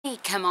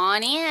baby, come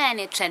on in.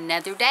 It's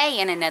another day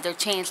and another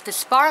chance to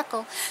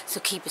sparkle. So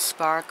keep a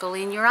sparkle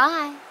in your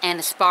eye and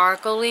a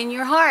sparkle in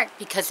your heart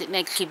because it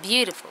makes you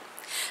beautiful.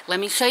 Let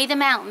me show you the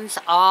mountains.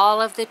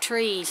 All of the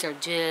trees are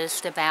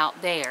just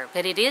about there.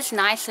 But it is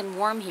nice and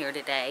warm here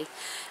today.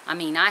 I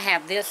mean, I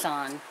have this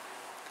on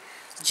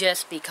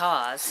just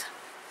because.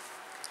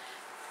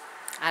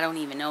 I don't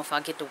even know if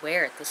I'll get to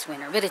wear it this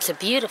winter. But it's a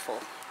beautiful,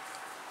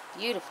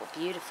 beautiful,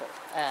 beautiful.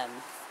 I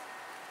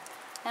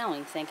don't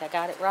even think I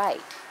got it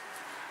right.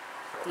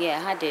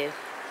 Yeah, I do.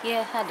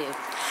 Yeah, I do.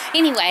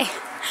 Anyway,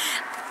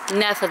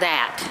 enough of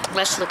that.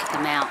 Let's look at the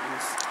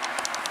mountains.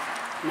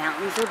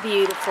 Mountains are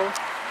beautiful.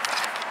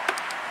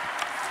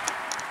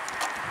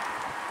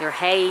 They're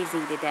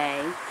hazy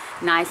today.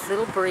 Nice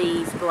little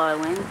breeze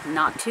blowing.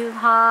 Not too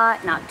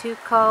hot, not too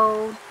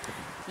cold.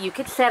 You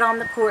could sit on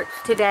the porch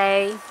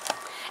today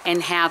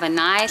and have a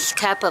nice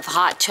cup of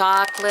hot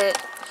chocolate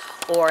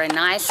or a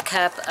nice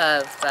cup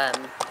of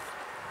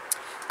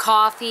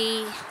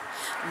coffee,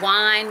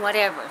 wine,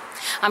 whatever.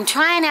 I'm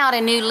trying out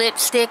a new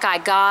lipstick I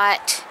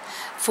got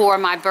for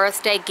my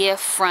birthday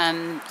gift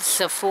from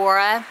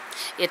Sephora.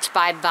 It's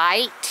by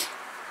Bite.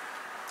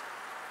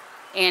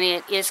 And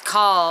it is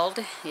called,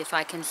 if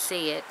I can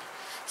see it,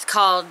 it's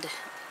called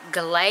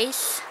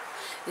Glace.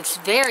 It's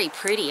very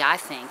pretty, I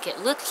think. It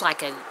looks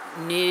like a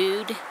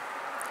nude,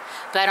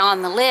 but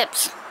on the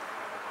lips,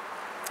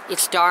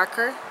 it's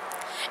darker.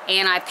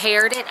 And I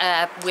paired it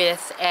up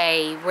with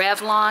a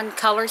Revlon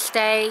Color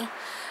Stay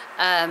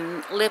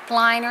lip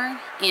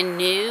liner in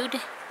nude.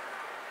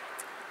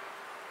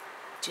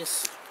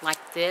 Just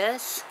like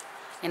this.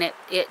 And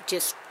it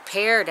just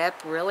paired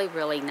up really,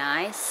 really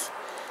nice.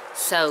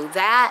 So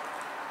that,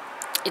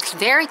 it's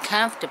very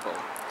comfortable.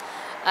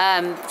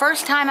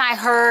 First time I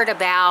heard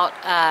about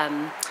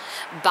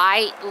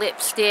Bite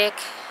lipstick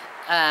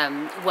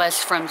was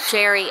from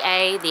Sherry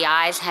A. The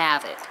Eyes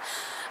Have It.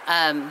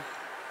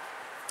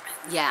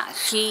 Yeah,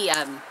 she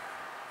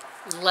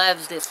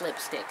loves this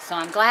lipstick, so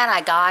I'm glad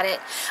I got it.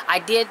 I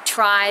did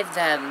try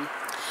the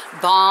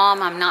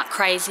balm. I'm not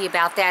crazy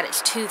about that.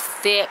 It's too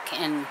thick,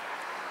 and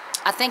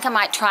I think I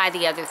might try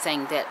the other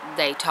thing that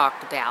they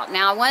talked about.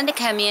 Now, I wanted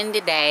to come in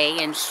today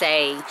and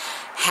say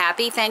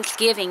Happy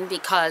Thanksgiving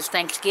because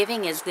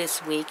Thanksgiving is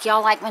this week.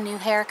 Y'all like my new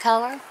hair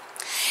color?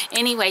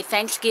 Anyway,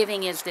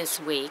 Thanksgiving is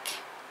this week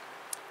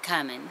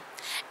coming,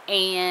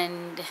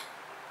 and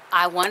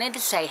I wanted to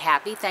say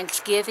Happy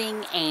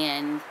Thanksgiving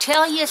and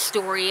tell you a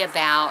story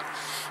about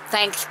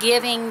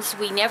Thanksgivings.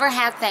 We never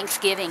had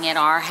Thanksgiving at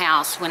our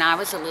house when I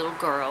was a little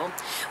girl.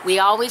 We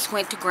always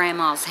went to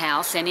Grandma's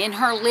house, and in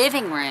her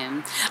living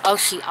room, oh,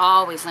 she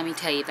always, let me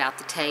tell you about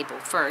the table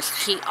first.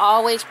 She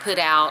always put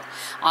out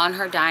on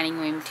her dining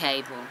room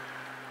table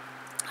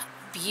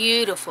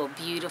beautiful,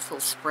 beautiful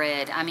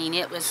spread. I mean,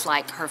 it was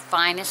like her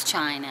finest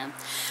china,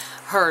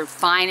 her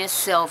finest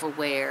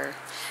silverware,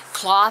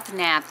 cloth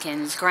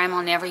napkins.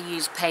 Grandma never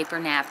used paper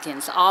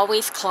napkins,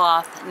 always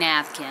cloth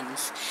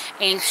napkins.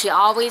 And she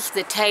always,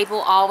 the table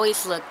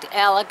always looked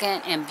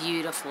elegant and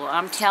beautiful.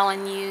 I'm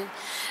telling you,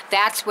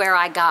 that's where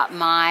I got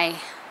my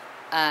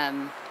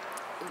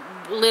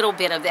little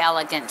bit of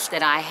elegance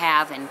that I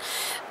have, and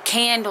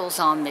candles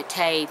on the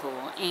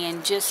table,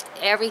 and just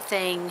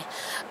everything,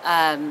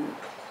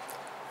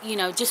 you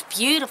know, just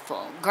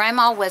beautiful.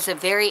 Grandma was a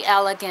very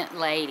elegant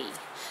lady.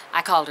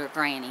 I called her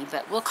Granny,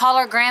 but we'll call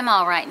her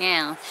Grandma right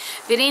now.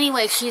 But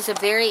anyway, she's a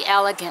very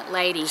elegant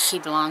lady. She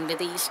belonged to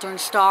the Eastern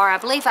Star. I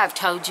believe I've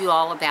told you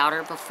all about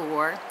her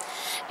before.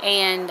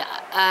 And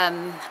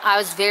I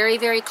was very,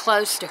 very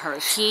close to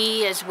her.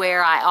 She is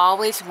where I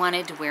always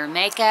wanted to wear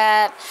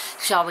makeup.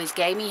 She always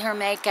gave me her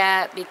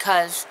makeup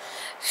because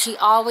she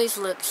always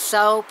looked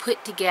so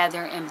put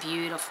together and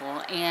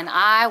beautiful. And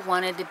I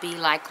wanted to be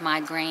like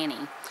my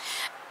granny.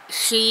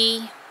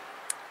 She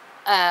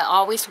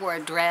always wore a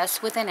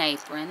dress with an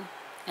apron,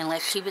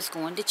 unless she was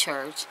going to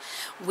church,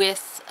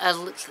 with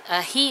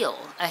a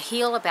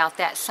heel about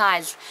that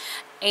size.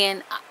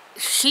 And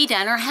she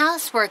done her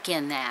housework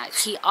in that.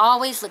 She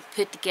always looked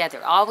put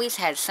together, always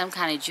had some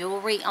kind of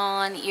jewelry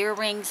on,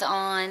 earrings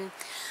on,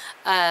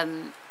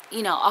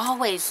 you know,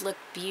 always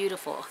looked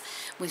beautiful.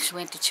 When she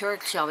went to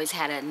church, she always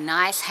had a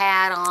nice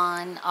hat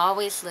on,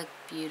 always looked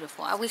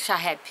beautiful. I wish I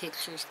had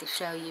pictures to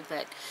show you,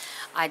 but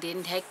I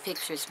didn't take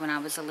pictures when I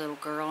was a little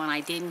girl, and I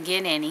didn't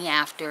get any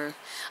after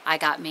I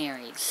got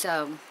married.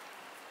 So,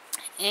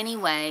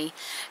 anyway,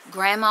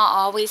 Grandma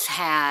always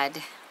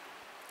had,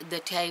 the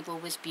table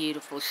was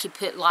beautiful. She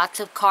put lots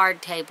of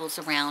card tables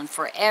around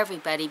for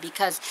everybody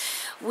because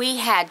we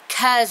had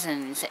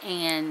cousins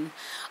and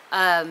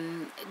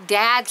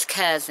Dad's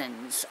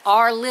cousins,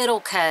 our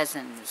little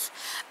cousins,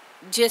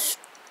 just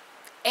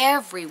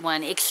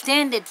everyone,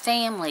 extended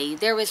family.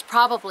 There was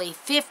probably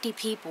 50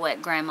 people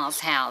at Grandma's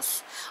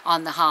house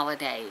on the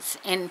holidays,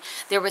 and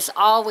there was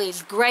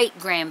always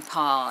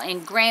great-grandpa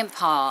and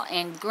grandpa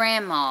and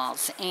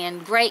grandmas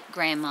and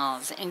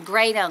great-grandmas and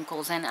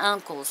great-uncles and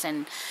uncles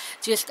and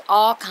just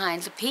all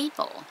kinds of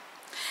people.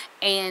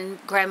 And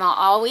Grandma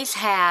always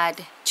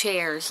had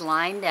chairs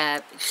lined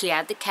up. She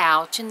had the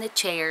couch and the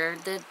chair,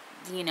 the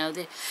you know,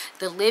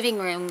 the living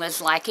room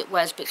was like it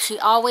was, but she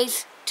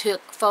always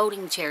took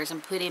folding chairs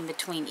and put in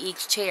between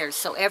each chair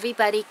so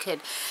everybody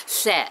could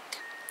sit.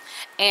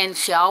 And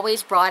she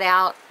always brought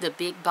out the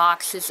big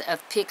boxes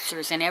of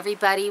pictures, and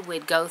everybody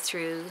would go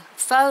through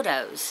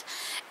photos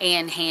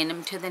and hand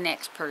them to the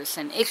next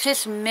person. It's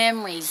just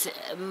memories.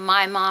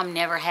 My mom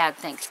never had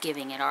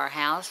Thanksgiving at our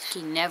house.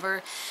 She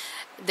never,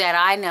 that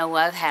I know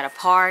of, had a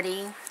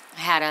party,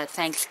 had a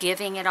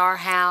Thanksgiving at our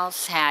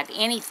house, had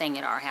anything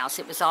at our house.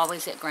 It was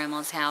always at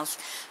Grandma's house.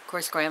 Of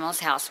course, Grandma's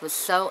house was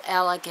so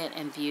elegant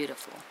and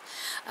beautiful.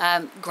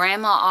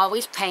 Grandma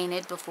always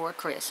painted before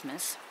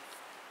Christmas.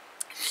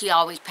 She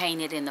always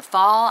painted in the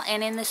fall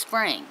and in the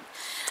spring.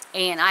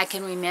 And I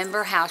can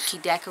remember how she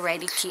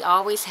decorated. She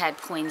always had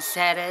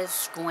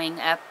poinsettias going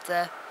up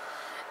the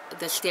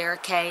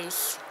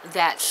staircase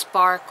that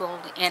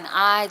sparkled, and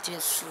I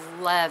just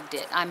loved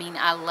it. I mean,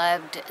 I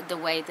loved the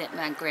way that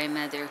my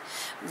grandmother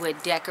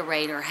would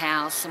decorate her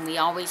house, and we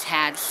always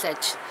had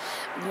such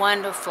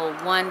wonderful,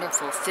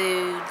 wonderful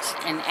foods.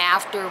 And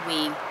after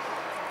we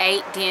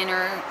ate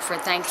dinner for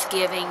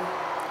Thanksgiving,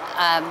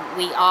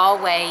 we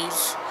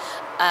always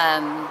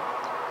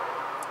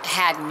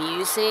had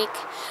music.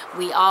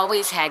 We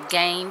always had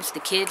games. The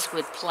kids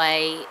would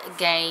play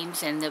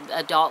games and the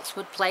adults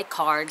would play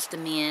cards, the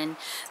men.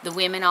 The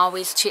women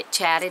always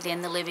chit-chatted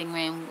in the living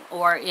room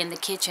or in the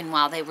kitchen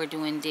while they were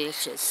doing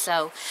dishes.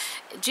 So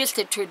just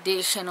a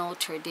traditional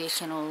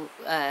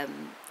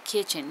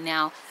kitchen.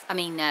 Now,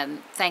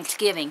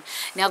 Thanksgiving.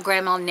 Now,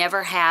 Grandma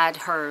never had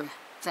her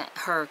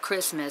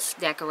Christmas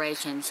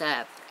decorations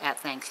up at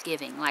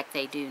Thanksgiving like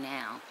they do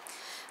now.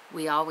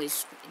 We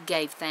always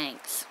gave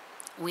thanks.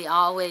 We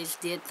always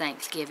did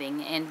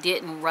Thanksgiving and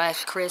didn't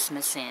rush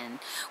Christmas in.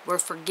 We're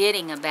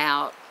forgetting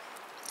about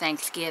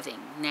Thanksgiving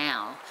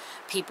now.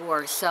 People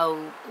are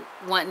so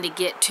wanting to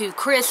get to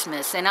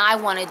Christmas, and I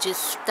want to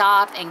just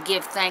stop and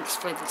give thanks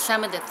for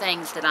some of the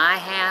things that I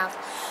have.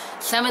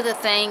 Some of the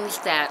things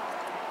that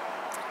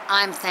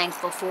I'm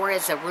thankful for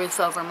is a roof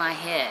over my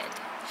head.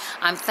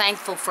 I'm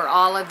thankful for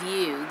all of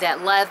you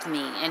that love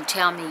me and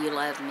tell me you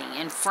love me,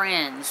 and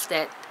friends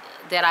that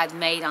I've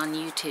made on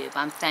YouTube.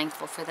 I'm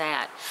thankful for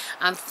that.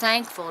 I'm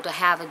thankful to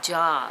have a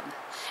job,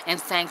 and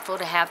thankful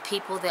to have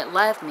people that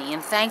love me,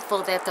 and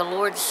thankful that the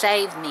Lord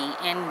saved me,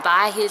 and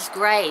by His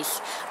grace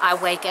I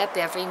wake up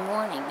every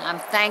morning. I'm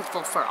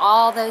thankful for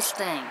all those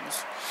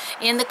things.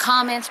 In the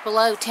comments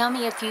below, tell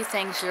me a few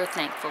things you're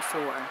thankful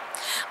for.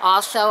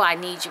 Also, I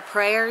need your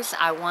prayers.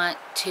 I want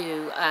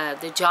to,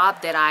 the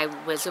job that I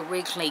was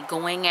originally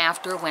going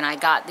after when I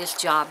got this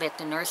job at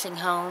the nursing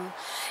home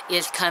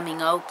is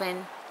coming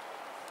open,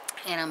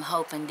 and I'm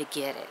hoping to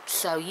get it.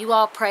 So you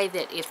all pray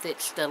that if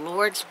it's the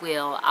Lord's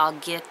will, I'll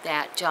get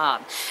that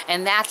job.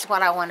 And that's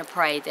what I want to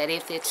pray, that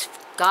if it's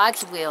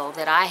God's will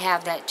that I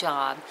have that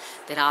job,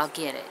 that I'll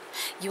get it.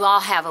 You all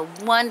have a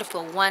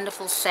wonderful,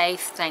 wonderful,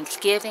 safe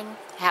Thanksgiving.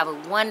 Have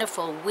a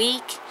wonderful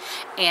week,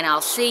 and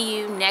I'll see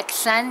you next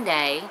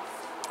Sunday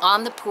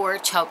on the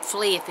porch,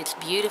 hopefully, if it's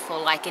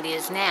beautiful like it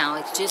is now.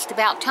 It's just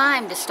about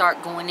time to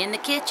start going in the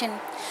kitchen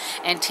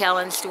and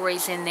telling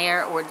stories in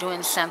there or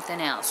doing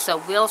something else.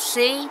 So we'll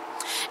see,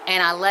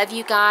 and I love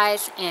you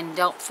guys, and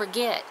don't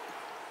forget,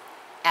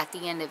 at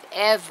the end of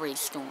every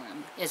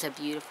storm is a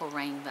beautiful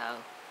rainbow.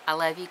 I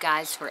love you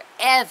guys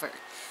forever.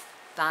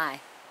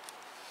 Bye.